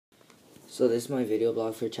So this is my video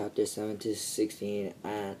blog for chapter 7 to 16,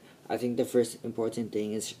 and I think the first important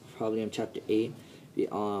thing is probably in chapter 8.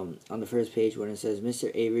 On the first page when it says, Mr.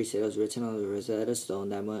 Avery said it was written on the Rosetta Stone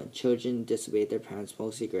that when children disobeyed their parents,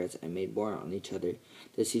 smoked cigarettes, and made war on each other,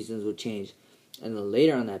 the seasons would change. And then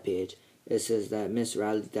later on that page, it says that Miss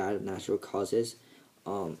Riley died of natural causes.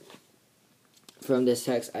 From this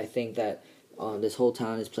text, I think that this whole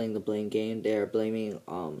town is playing the blame game. They are blaming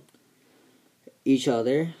each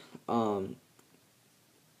other.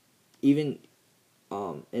 Even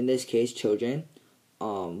in this case, children,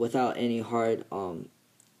 without any hard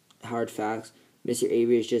facts. Mr.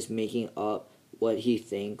 Avery is just making up what he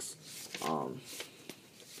thinks,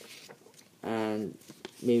 and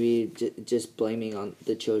maybe just blaming on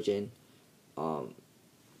the children.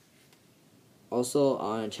 Also,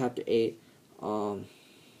 on chapter 8, I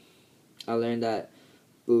learned that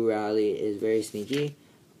Boo Riley is very sneaky,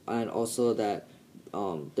 and also that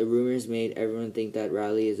the rumors made everyone think that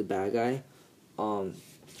Riley is a bad guy,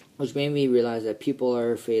 which made me realize that people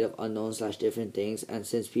are afraid of unknown/different things, and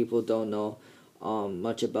since people don't know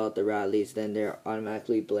much about the Rileys, then they're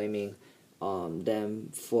automatically blaming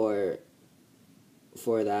them for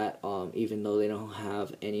that, even though they don't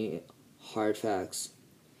have any hard facts.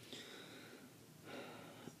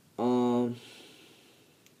 On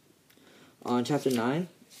chapter 9,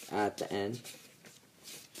 at the end,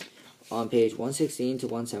 on page 116 to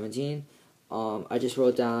 117, I just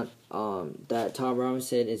wrote down that Tom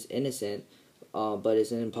Robinson is innocent, but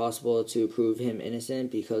it's impossible to prove him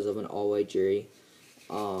innocent because of an all-white jury.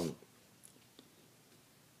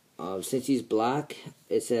 Since he's black,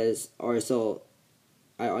 it says, I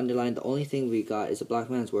underlined, the only thing we got is a black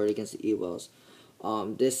man's word against the evils.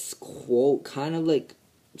 This quote kind of like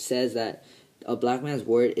says that a black man's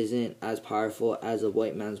word isn't as powerful as a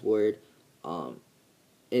white man's word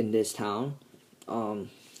in this town,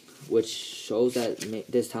 which shows that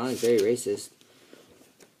this town is very racist.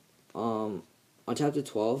 On chapter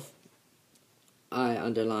 12, I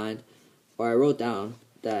wrote down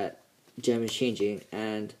that Jem is changing,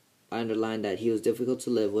 and I underlined that he was difficult to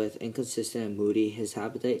live with, inconsistent and moody. His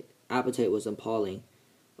appetite was appalling,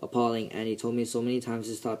 and he told me so many times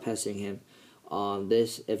to stop pestering him.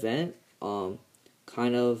 This event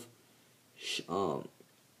kind of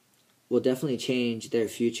will definitely change their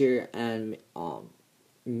future, and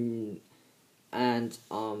maybe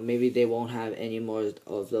they won't have any more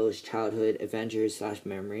of those childhood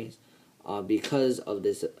adventures/memories because of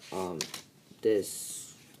this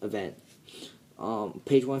this event.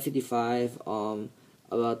 Page 155,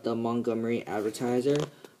 about the Montgomery Advertiser.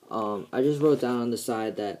 I just wrote down on the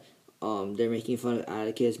side that they're making fun of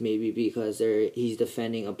Atticus, maybe because he's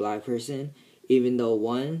defending a black person, even though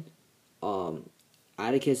one,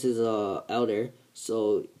 Atticus is a elder,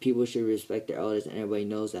 so people should respect their elders, and everybody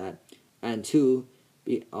knows that. And two,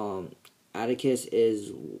 Atticus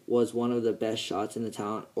was one of the best shots in the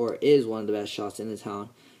town, or is one of the best shots in the town,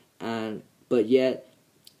 but yet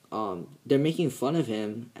they're making fun of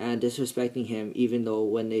him and disrespecting him, even though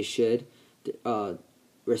when they should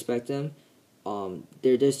respect him,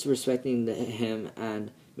 they're disrespecting him and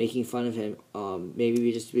making fun of him,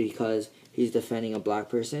 maybe just because he's defending a black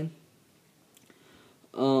person.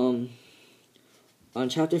 On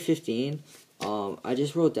chapter 15, I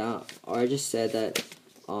just wrote down, or I just said that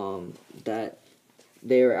that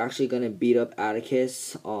they were actually gonna beat up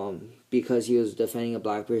Atticus because he was defending a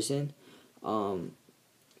black person,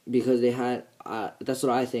 because they had that's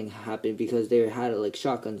what I think happened, because they had like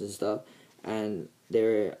shotguns and stuff, and they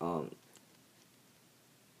were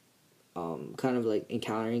kind of like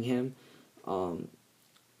encountering him,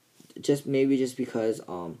 just because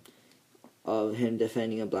of him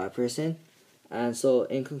defending a black person. And so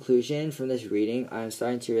in conclusion from this reading, I'm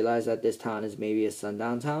starting to realize that this town is maybe a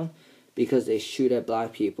sundown town because they shoot at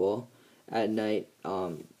black people at night.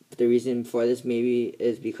 The reason for this maybe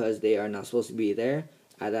is because they are not supposed to be there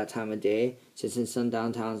at that time of day, since in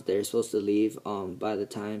sundown towns they're supposed to leave by the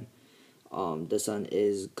time the sun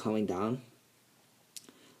is coming down.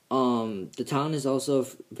 The town is also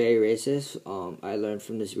very racist, I learned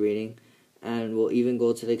from this reading, and will even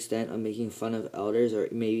go to the extent of making fun of elders, or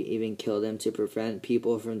maybe even kill them to prevent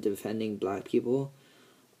people from defending black people.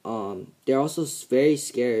 They're also very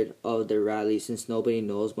scared of the Rileys since nobody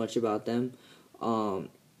knows much about them,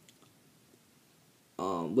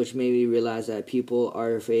 which made me realize that people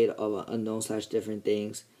are afraid of unknown/different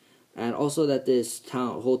things. And also that this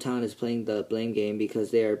whole town is playing the blame game because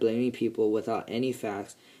they are blaming people without any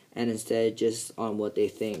facts and instead just on what they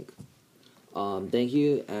think. Thank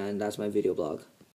you, and that's my video blog.